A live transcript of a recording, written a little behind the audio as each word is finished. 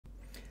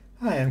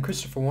Hi, I'm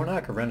Christopher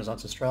Warnock of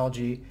Renaissance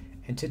Astrology,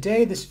 and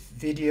today this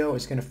video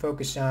is going to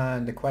focus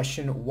on the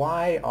question,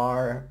 why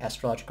are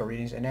astrological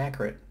readings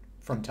inaccurate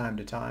from time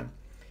to time?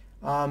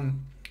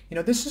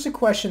 This is a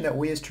question that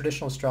we as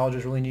traditional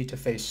astrologers really need to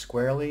face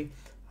squarely.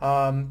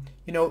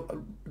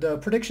 The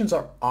predictions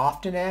are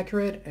often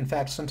accurate. In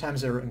fact,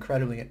 sometimes they're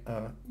incredibly,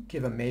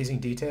 give amazing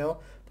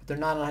detail, but they're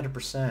not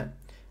 100%.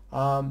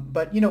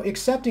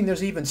 Accepting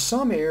there's even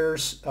some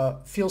errors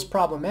feels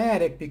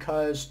problematic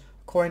because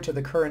according to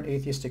the current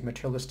atheistic,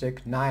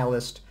 materialistic,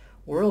 nihilist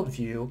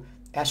worldview,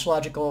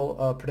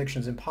 astrological prediction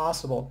is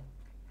impossible.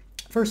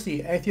 First,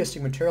 the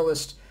atheistic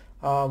materialist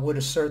would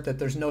assert that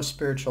there's no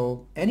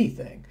spiritual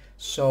anything.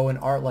 So an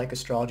art like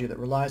astrology that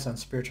relies on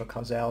spiritual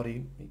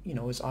causality,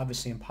 is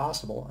obviously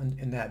impossible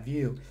in that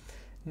view.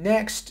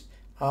 Next,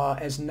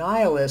 as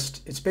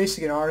nihilist, it's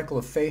basically an article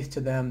of faith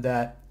to them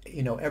that,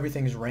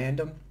 everything is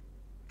random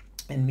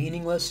and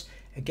meaningless.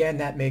 Again,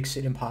 that makes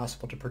it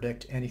impossible to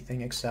predict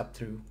anything except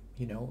through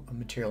a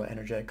material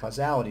energetic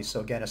causality. So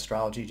again,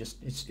 astrology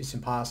it's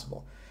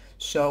impossible.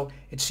 So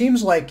it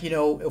seems like,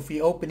 if we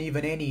open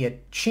even any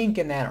chink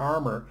in that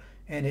armor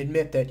and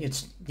admit that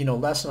it's,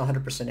 less than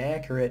 100%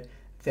 accurate,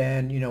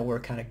 then, we're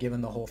kind of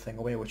giving the whole thing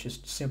away, which is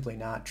simply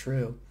not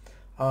true.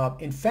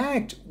 In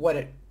fact,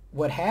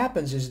 what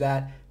happens is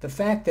that the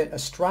fact that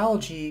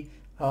astrology,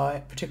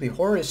 particularly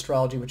horary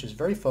astrology, which is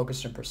very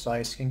focused and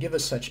precise, can give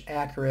us such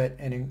accurate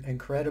and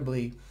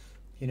incredibly,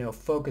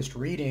 focused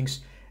readings,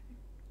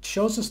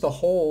 shows us the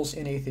holes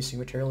in atheistic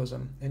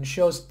materialism and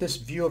shows this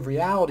view of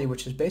reality,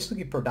 which is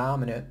basically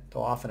predominant,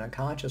 though often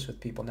unconscious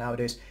with people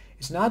nowadays,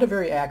 is not a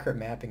very accurate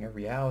mapping of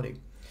reality.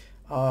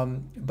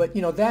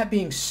 That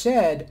being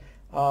said,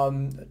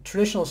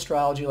 traditional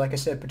astrology, like I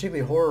said,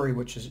 particularly horary,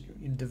 which is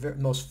the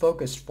most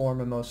focused form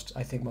and most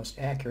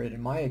accurate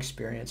in my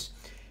experience,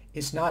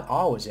 is not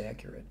always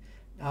accurate.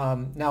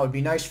 Now, it'd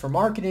be nice for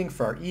marketing,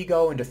 for our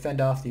ego, and to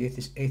fend off the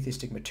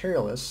atheistic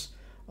materialists.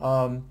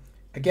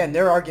 Again,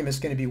 their argument is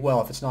going to be,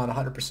 well, if it's not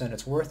 100%,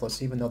 it's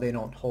worthless, even though they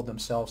don't hold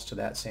themselves to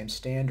that same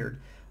standard.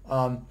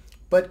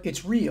 But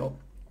it's real.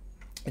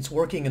 It's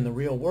working in the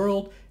real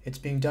world. It's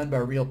being done by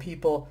real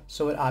people,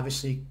 so it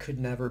obviously could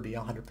never be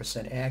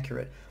 100%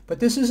 accurate. But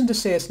this isn't to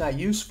say it's not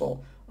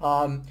useful.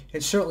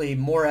 It's certainly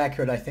more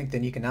accurate, I think,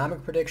 than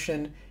economic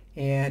prediction,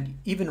 and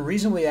even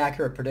reasonably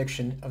accurate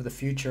prediction of the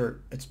future.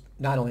 It's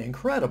not only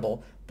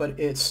incredible, but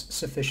it's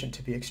sufficient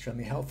to be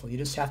extremely helpful. You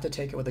just have to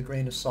take it with a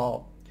grain of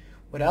salt.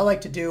 What I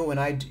like to do when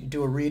I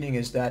do a reading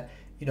is that,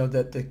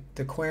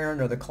 the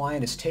querent or the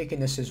client is taking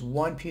this as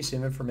one piece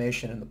of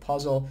information in the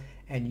puzzle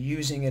and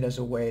using it as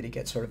a way to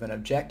get sort of an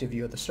objective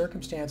view of the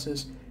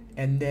circumstances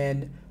and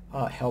then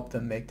help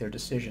them make their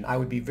decision. I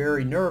would be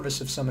very nervous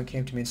if someone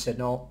came to me and said,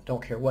 no,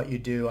 don't care what you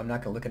do, I'm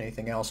not going to look at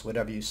anything else,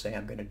 whatever you say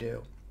I'm going to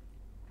do.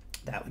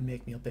 That would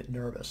make me a bit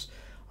nervous.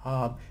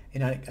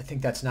 And I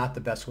think that's not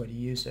the best way to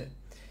use it.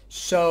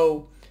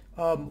 So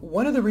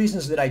one of the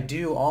reasons that I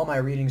do all my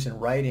readings in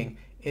writing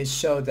is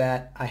so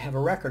that I have a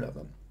record of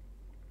them.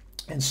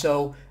 And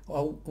so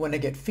when I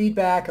get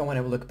feedback and when I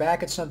look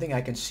back at something,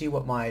 I can see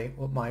what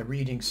my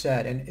reading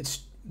said. And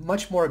it's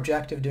much more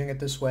objective doing it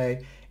this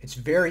way. It's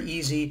very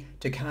easy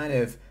to kind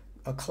of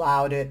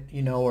cloud it,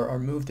 or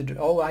move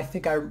I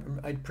think I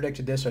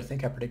predicted this, or I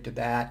think I predicted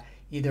that,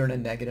 either in a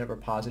negative or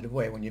positive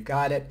way. When you've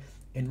got it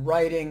in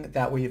writing,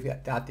 that way you've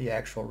got the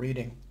actual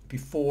reading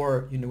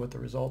before you know what the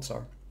results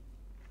are.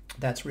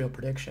 That's real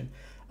prediction.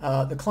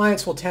 The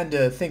clients will tend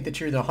to think that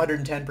you're either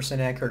 110%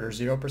 accurate or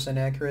 0%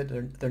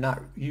 accurate. They're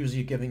not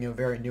usually giving you a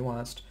very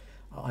nuanced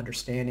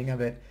understanding of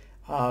it.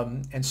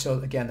 And so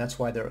again, that's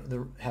why they're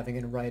having it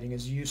in writing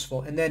is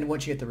useful. And then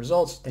once you get the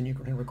results, then you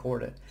can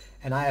record it.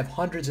 And I have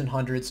hundreds and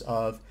hundreds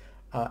of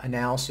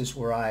analysis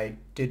where I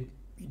didn't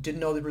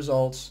know the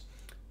results,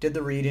 did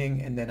the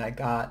reading, and then I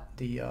got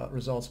the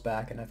results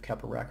back, and I've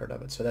kept a record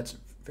of it. So that's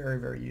very,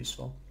 very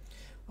useful.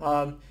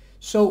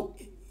 So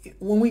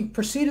when we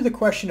proceed to the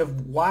question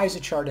of why is a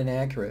chart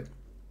inaccurate,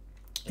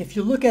 if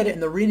you look at it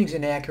and the reading's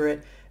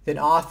inaccurate, then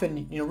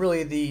often,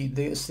 really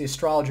the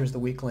astrologer is the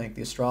weak link.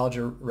 The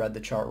astrologer read the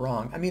chart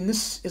wrong. I mean,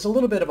 this is a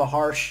little bit of a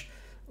harsh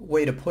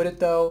way to put it,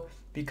 though,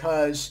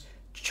 because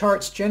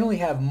charts generally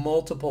have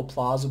multiple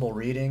plausible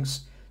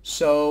readings.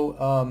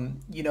 So,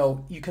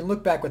 you can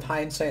look back with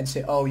hindsight and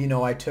say,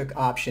 oh, I took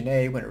option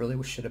A when it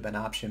really should have been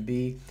option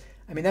B.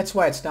 I mean, that's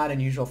why it's not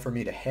unusual for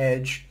me to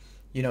hedge,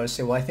 to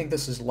say, well, I think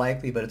this is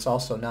likely, but it's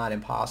also not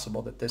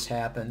impossible that this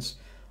happens.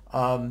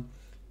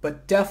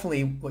 But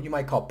definitely what you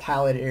might call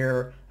pilot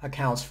error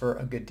accounts for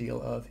a good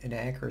deal of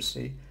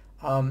inaccuracy.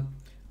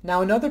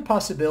 Now, another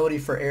possibility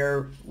for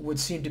error would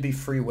seem to be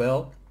free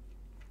will.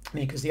 I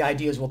mean, because the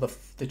idea is, well,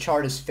 the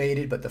chart is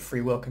fated, but the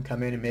free will can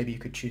come in and maybe you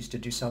could choose to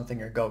do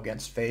something or go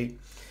against fate.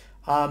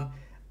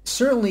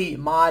 Certainly,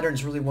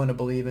 moderns really want to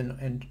believe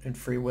in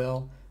free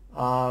will.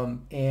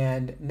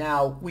 And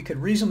now we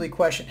could reasonably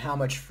question how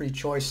much free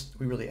choice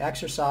we really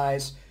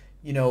exercise,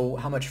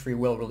 how much free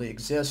will really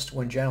exists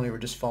when generally we're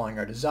just following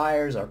our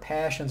desires, our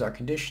passions, our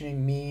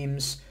conditioning,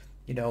 memes,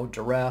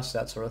 duress,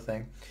 that sort of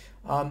thing.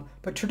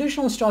 But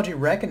traditional astrology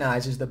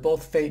recognizes that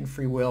both fate and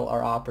free will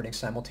are operating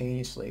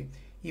simultaneously,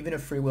 even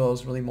if free will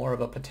is really more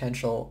of a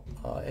potential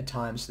at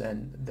times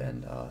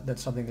than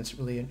something that's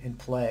really in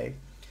play.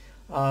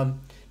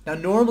 Now,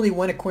 normally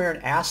when a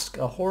querent asks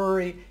a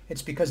horary,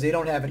 it's because they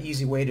don't have an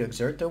easy way to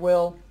exert their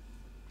will.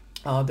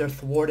 They're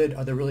thwarted,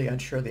 or they're really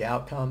unsure of the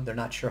outcome. They're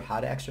not sure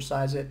how to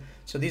exercise it.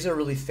 So these are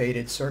really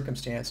fated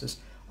circumstances.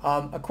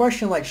 A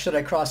question like, should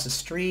I cross the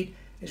street,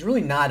 is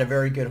really not a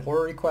very good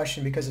horary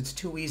question because it's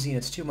too easy and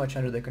it's too much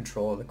under the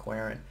control of the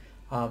querent.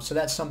 So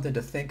that's something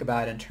to think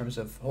about in terms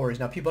of horaries.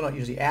 Now, people don't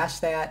usually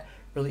ask that,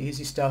 really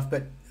easy stuff,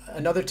 but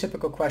another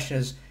typical question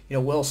is,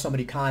 will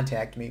somebody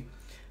contact me?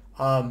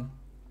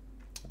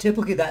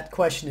 Typically, that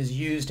question is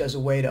used as a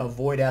way to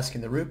avoid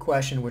asking the root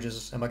question, which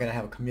is, am I going to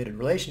have a committed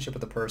relationship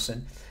with the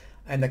person?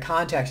 And the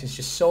contact is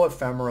just so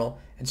ephemeral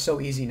and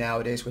so easy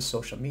nowadays with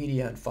social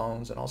media and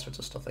phones and all sorts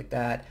of stuff like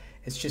that.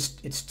 It's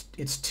just,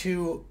 it's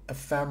too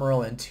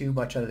ephemeral and too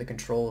much under the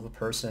control of a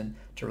person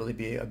to really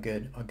be a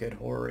good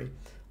horary.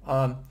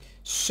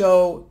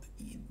 So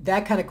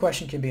that kind of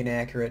question can be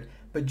inaccurate,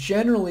 but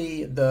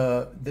generally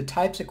the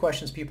types of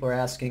questions people are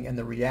asking and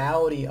the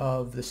reality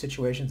of the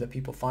situations that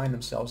people find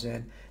themselves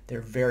in,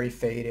 they're very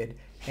fated.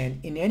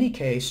 And in any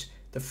case,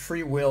 the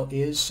free will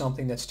is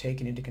something that's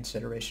taken into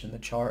consideration in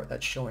the chart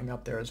that's showing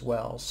up there as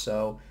well.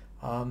 So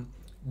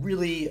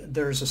really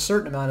there's a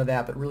certain amount of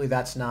that, but really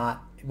that's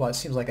not, well, it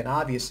seems like an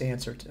obvious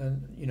answer to,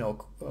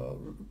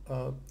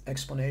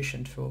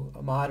 explanation to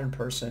a modern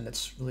person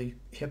that's really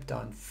hipped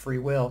on free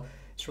will.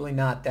 It's really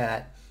not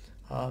that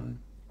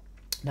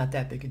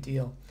big a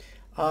deal.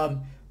 But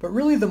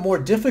really the more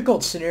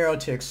difficult scenario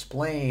to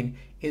explain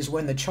is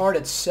when the chart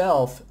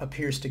itself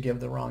appears to give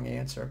the wrong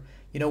answer.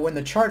 When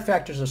the chart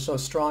factors are so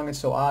strong and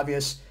so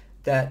obvious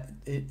that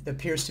it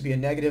appears to be a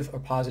negative or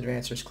positive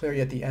answer is clear,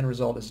 yet the end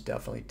result is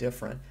definitely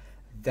different.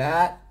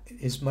 That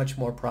is much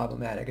more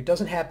problematic. It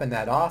doesn't happen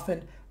that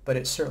often, but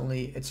it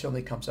certainly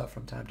comes up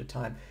from time to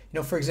time.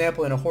 For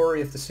example, in a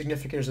horary, if the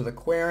significators of the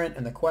querent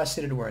and the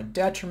quested were in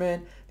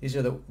detriment, these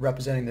are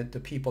representing the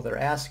people they're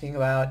asking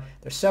about.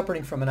 They're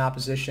separating from an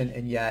opposition,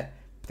 and yet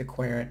the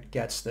querent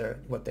gets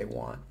what they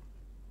want.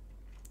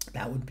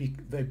 That would be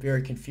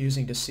very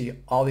confusing to see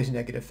all these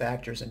negative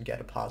factors and get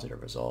a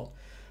positive result.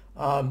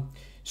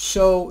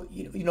 So,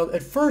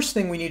 at first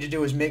thing we need to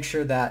do is make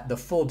sure that the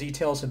full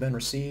details have been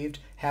received.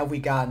 Have we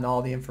gotten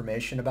all the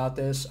information about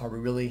this? Are we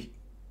really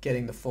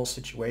getting the full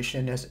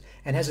situation? Has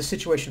the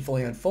situation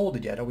fully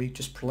unfolded yet? Are we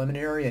just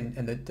preliminary and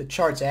the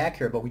chart's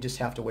accurate, but we just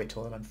have to wait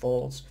till it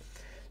unfolds?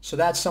 So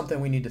that's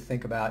something we need to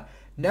think about.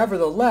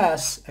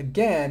 Nevertheless,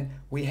 again,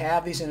 we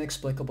have these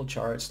inexplicable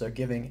charts. They're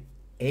giving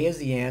A as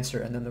the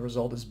answer, and then the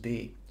result is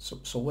B.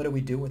 So what do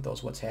we do with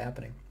those? What's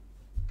happening?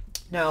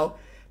 Now,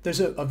 there's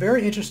a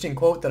very interesting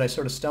quote that I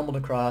sort of stumbled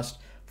across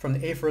from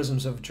the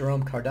aphorisms of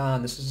Jerome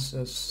Cardan. This is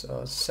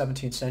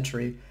 17th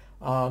century,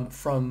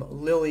 from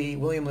Lilly.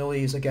 William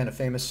Lilly is, again, a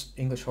famous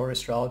English horary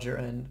astrologer,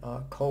 and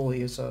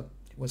Coley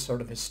was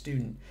sort of his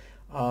student.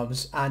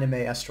 This Anime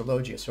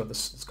Astrology is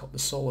it's called the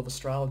soul of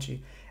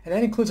astrology. And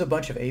that includes a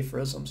bunch of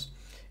aphorisms.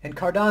 And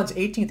Cardan's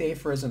 18th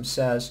aphorism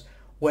says,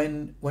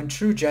 when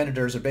true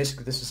genitors, or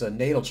basically this is a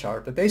natal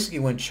chart, but basically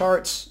when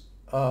charts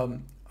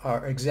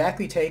are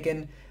exactly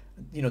taken,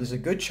 there's a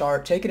good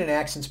chart, taken in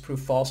accents prove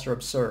false or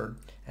absurd,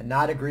 and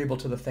not agreeable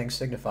to the thing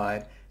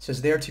signified,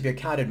 says they are to be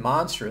accounted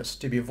monstrous,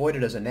 to be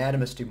avoided as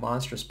anatomists do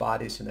monstrous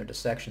bodies in their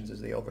dissections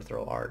as they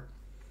overthrow art.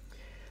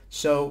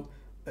 So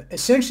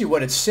essentially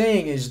what it's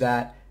saying is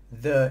that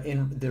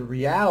the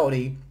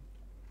reality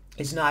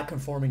is not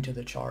conforming to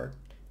the chart,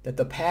 that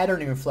the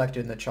patterning reflected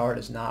in the chart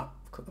is not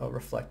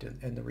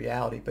reflected in the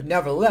reality. But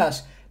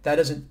nevertheless, that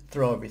doesn't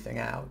throw everything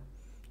out.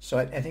 So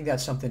I think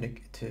that's something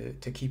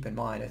to keep in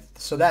mind.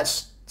 So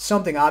that's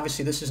something,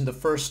 obviously, this isn't the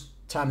first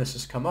time this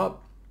has come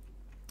up.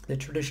 The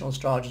traditional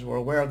astrologers were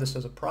aware of this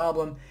as a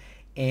problem,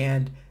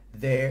 and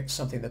they're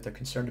something that they're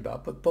concerned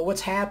about. But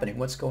what's happening?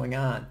 What's going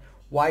on?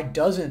 Why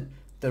doesn't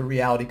the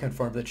reality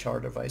conform to the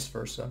chart or vice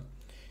versa?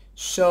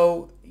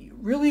 So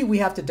really we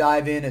have to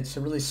dive in. It's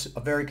a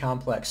very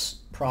complex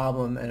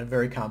problem and a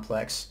very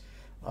complex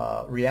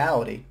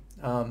reality.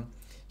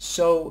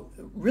 So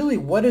really,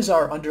 what is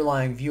our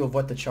underlying view of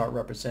what the chart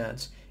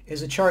represents?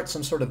 Is the chart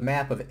some sort of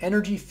map of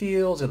energy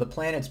fields? Are the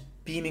planets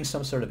beaming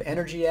some sort of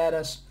energy at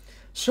us?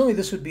 Certainly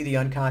this would be the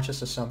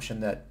unconscious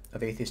assumption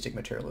of atheistic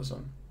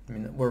materialism. I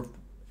mean, we're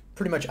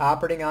pretty much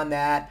operating on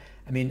that.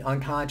 I mean,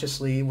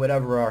 unconsciously,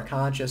 whatever our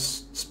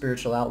conscious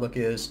spiritual outlook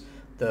is,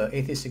 the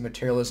atheistic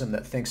materialism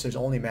that thinks there's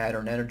only matter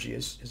and energy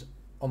is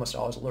almost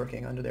always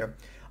lurking under there.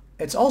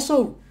 It's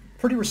also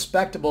pretty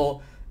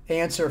respectable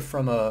answer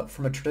from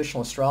a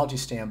traditional astrology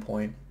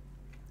standpoint.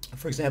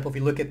 For example, if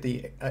you look at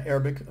the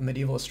Arabic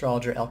medieval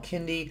astrologer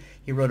Al-Kindi,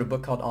 he wrote a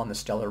book called On the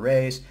Stellar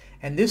Rays,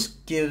 and this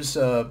gives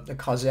a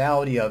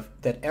causality of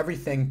that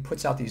everything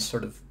puts out these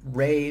sort of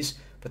rays,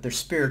 but they're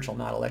spiritual,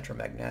 not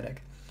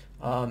electromagnetic.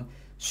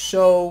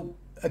 So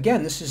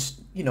again, this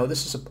is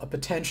a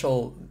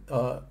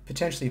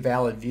potentially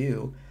valid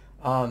view.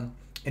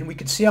 And we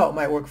can see how it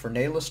might work for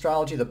natal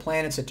astrology. The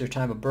planets at their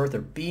time of birth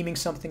are beaming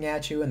something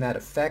at you, and that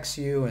affects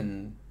you.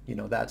 And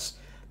that's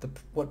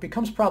what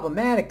becomes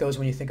problematic, though, is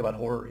when you think about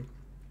horary.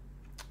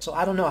 So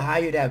I don't know how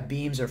you'd have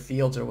beams or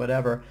fields or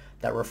whatever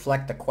that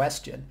reflect the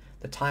question.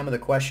 The time of the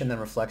question then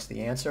reflects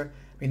the answer.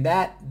 I mean,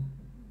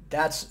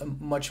 that's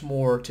much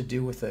more to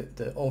do with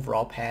the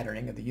overall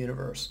patterning of the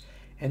universe.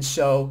 And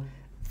so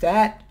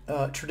that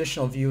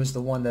traditional view is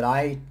the one that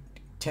I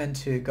tend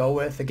to go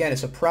with. Again,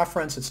 it's a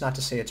preference. It's not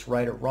to say it's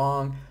right or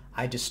wrong.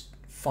 I just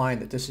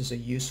find that this is a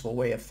useful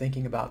way of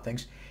thinking about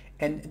things.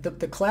 And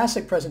the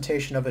classic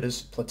presentation of it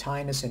is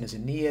Plotinus in his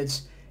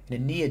Aeneads. In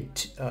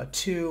Aeneid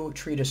 2,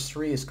 Treatise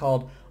 3 is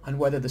called On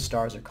Whether the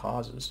Stars Are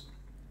Causes.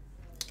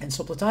 And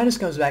so Plotinus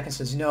comes back and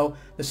says,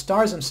 the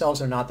stars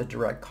themselves are not the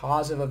direct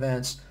cause of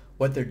events.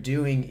 What they're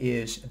doing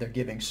is they're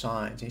giving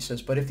signs. And he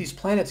says, but if these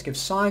planets give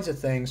signs of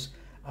things,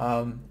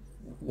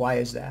 why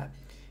is that?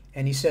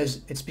 And he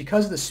says, it's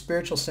because of the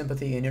spiritual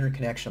sympathy and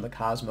interconnection of the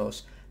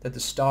cosmos that the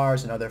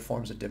stars and other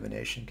forms of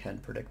divination can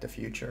predict the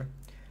future.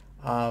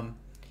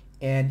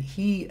 And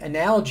he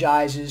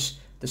analogizes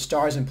the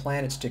stars and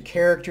planets to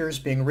characters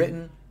being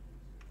written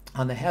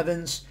on the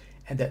heavens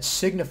and that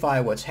signify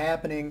what's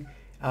happening.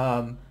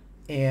 And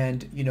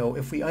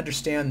if we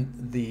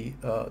understand the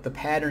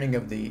patterning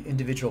of the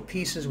individual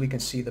pieces, we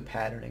can see the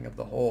patterning of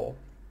the whole.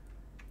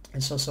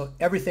 And so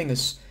everything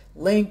is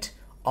linked.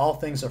 All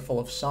things are full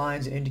of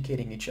signs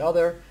indicating each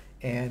other,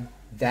 and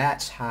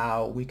that's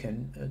how we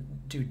can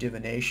do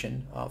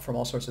divination from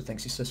all sorts of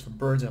things. He says from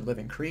birds and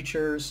living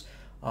creatures,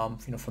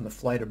 from the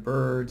flight of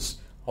birds,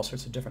 all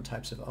sorts of different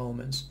types of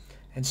omens.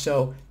 And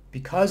so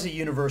because the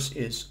universe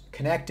is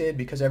connected,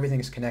 because everything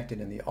is connected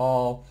in the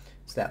all,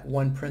 it's that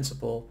one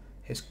principle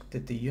is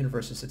that the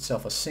universe is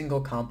itself a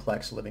single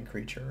complex living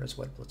creature, is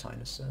what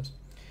Plotinus says.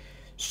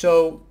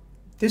 So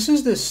this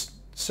is this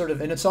sort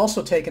of, and it's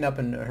also taken up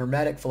in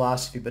Hermetic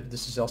philosophy, but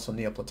this is also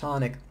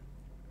Neoplatonic,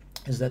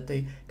 is that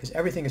because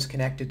everything is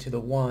connected to the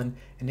one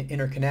and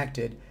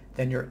interconnected,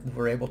 then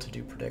we're able to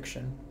do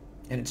prediction.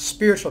 And it's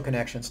spiritual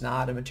connections,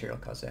 not a material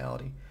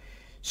causality.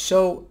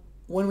 So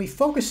when we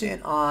focus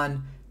in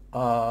on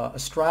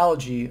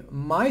astrology,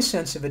 my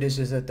sense of it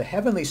is that the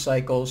heavenly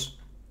cycles,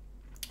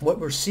 what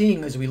we're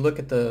seeing as we look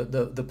at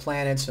the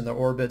planets and their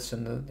orbits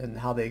and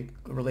how they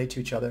relate to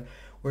each other,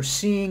 we're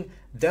seeing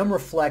them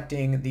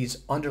reflecting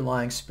these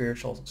underlying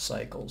spiritual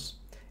cycles.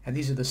 And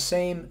these are the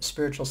same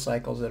spiritual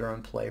cycles that are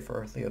in play for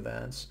earthly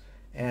events.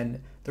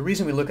 And the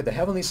reason we look at the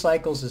heavenly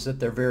cycles is that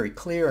they're very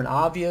clear and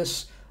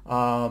obvious.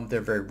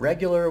 They're very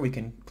regular. We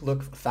can look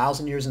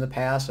 1,000 years in the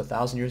past,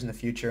 1,000 years in the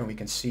future, and we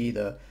can see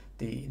the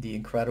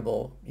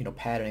incredible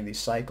patterning of these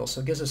cycles.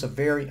 So it gives us a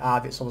very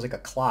obvious, almost like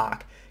a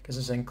clock, gives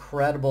us an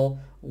incredible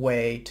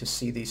way to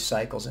see these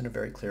cycles in a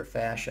very clear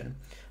fashion.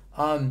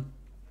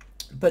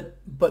 But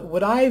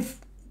what I've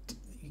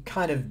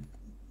kind of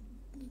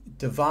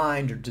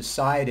divined or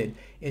decided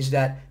is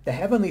that the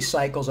heavenly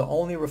cycles are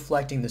only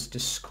reflecting this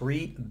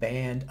discrete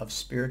band of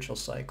spiritual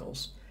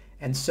cycles.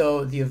 And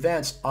so the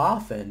events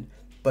often,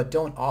 but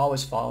don't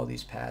always follow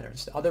these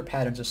patterns. The other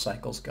patterns of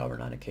cycles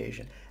govern on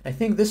occasion. And I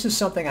think this is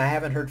something I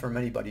haven't heard from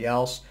anybody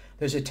else.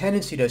 There's a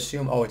tendency to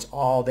assume, oh, it's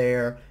all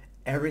there.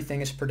 Everything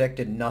is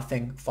predicted.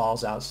 Nothing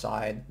falls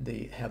outside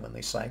the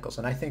heavenly cycles.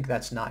 And I think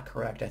that's not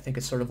correct. I think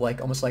it's sort of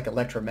like almost like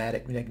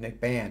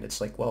electromagnetic band.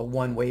 It's like, well,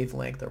 one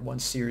wavelength or one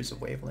series of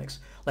wavelengths.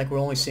 Like we're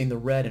only seeing the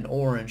red and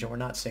orange, and we're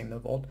not seeing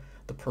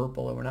the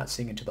purple, and we're not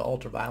seeing into the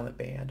ultraviolet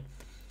band.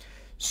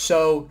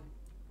 So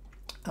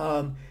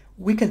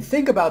we can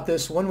think about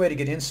this. One way to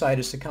get insight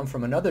is to come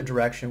from another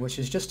direction, which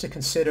is just to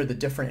consider the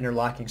different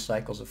interlocking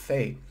cycles of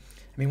fate.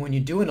 I mean, when you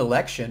do an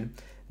election,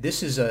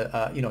 this is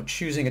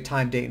choosing a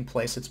time, date, and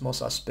place that's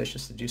most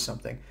auspicious to do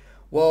something.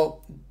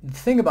 Well, the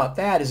thing about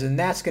that is, and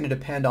that's going to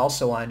depend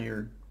also on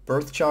your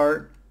birth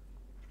chart.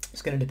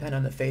 It's going to depend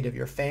on the fate of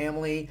your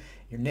family,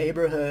 your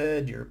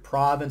neighborhood, your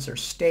province or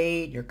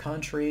state, your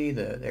country,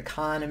 the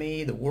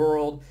economy, the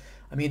world.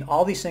 I mean,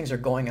 all these things are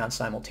going on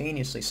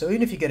simultaneously. So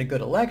even if you get a good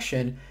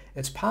election,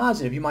 it's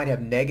positive. You might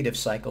have negative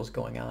cycles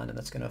going on, and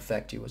that's going to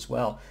affect you as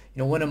well.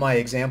 One of my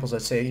examples,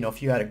 let's say,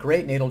 if you had a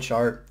great natal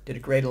chart, did a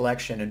great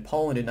election in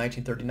Poland in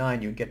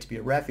 1939, you would get to be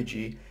a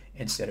refugee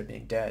instead of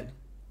being dead.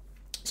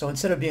 So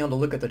instead of being able to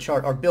look at the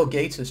chart, or Bill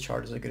Gates'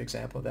 chart is a good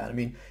example of that. I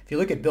mean, if you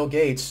look at Bill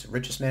Gates,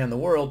 richest man in the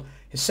world,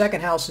 his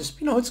second house is,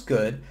 it's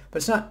good, but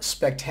it's not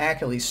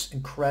spectacularly,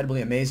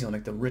 incredibly amazing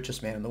like the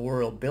richest man in the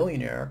world,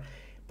 billionaire,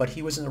 but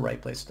he was in the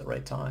right place at the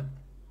right time.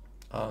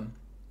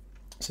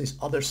 So these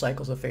other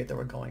cycles of fate that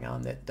were going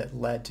on that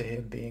led to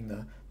him being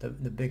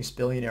the biggest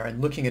billionaire.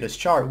 And looking at his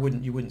chart,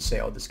 you wouldn't say,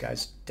 oh, this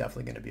guy's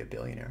definitely going to be a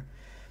billionaire.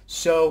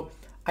 So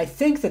I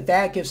think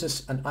that gives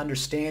us an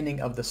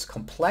understanding of the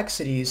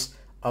complexities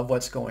of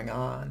what's going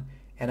on.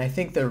 And I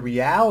think the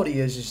reality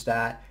is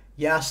that,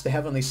 yes, the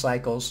heavenly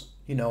cycles,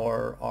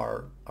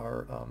 are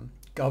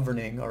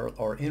governing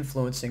or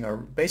influencing or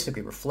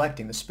basically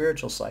reflecting the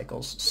spiritual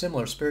cycles,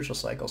 similar spiritual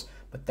cycles,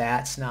 but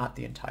that's not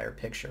the entire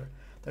picture.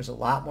 There's a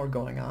lot more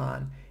going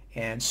on.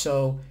 And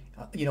so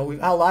We've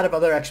had a lot of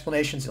other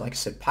explanations, like I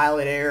said,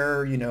 pilot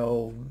error,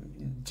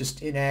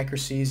 just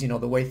inaccuracies,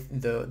 the way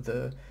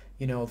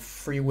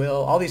free will,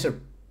 all these are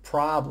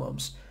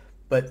problems.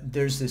 But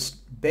there's this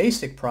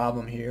basic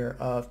problem here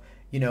of,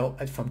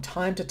 from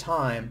time to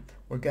time,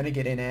 we're going to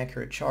get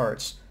inaccurate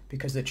charts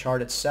because the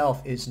chart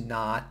itself is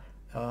not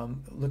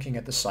looking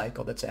at the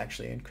cycle that's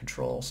actually in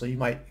control. So you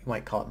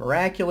might call it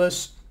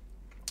miraculous.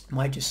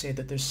 Might just say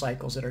that there's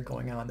cycles that are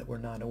going on that we're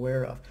not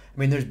aware of. I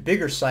mean, there's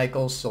bigger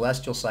cycles,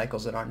 celestial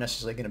cycles, that aren't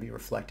necessarily going to be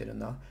reflected in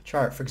the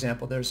chart. For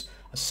example, there's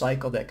a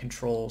cycle that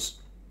controls,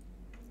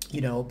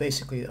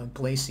 basically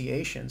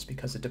glaciations,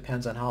 because it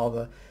depends on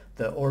how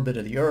the orbit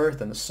of the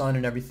Earth and the sun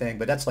and everything,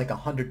 but that's like a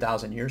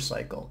 100,000-year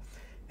cycle.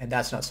 And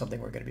that's not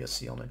something we're going to be able to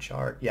see on the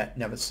chart yet.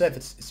 Never said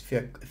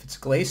if it's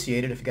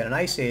glaciated, if you got an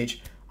ice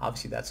age,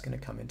 obviously that's going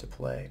to come into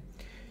play.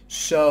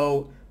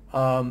 So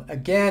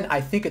again,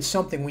 I think it's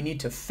something we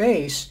need to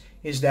face,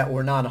 is that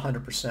we're not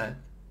 100%.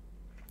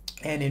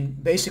 And in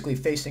basically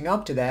facing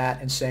up to that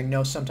and saying,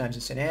 no, sometimes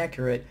it's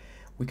inaccurate,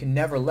 we can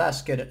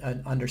nevertheless get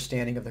an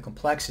understanding of the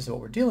complexities of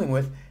what we're dealing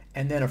with,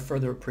 and then a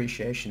further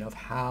appreciation of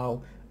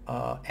how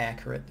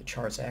accurate the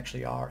charts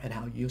actually are and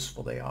how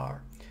useful they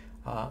are.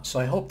 So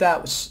I hope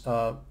that was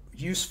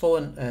useful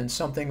and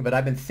something, but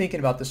I've been thinking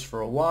about this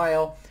for a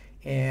while,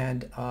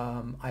 and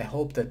I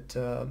hope that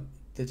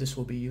this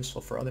will be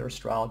useful for other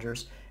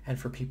astrologers and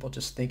for people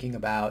just thinking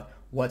about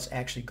what's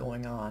actually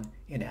going on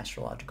in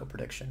astrological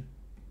prediction.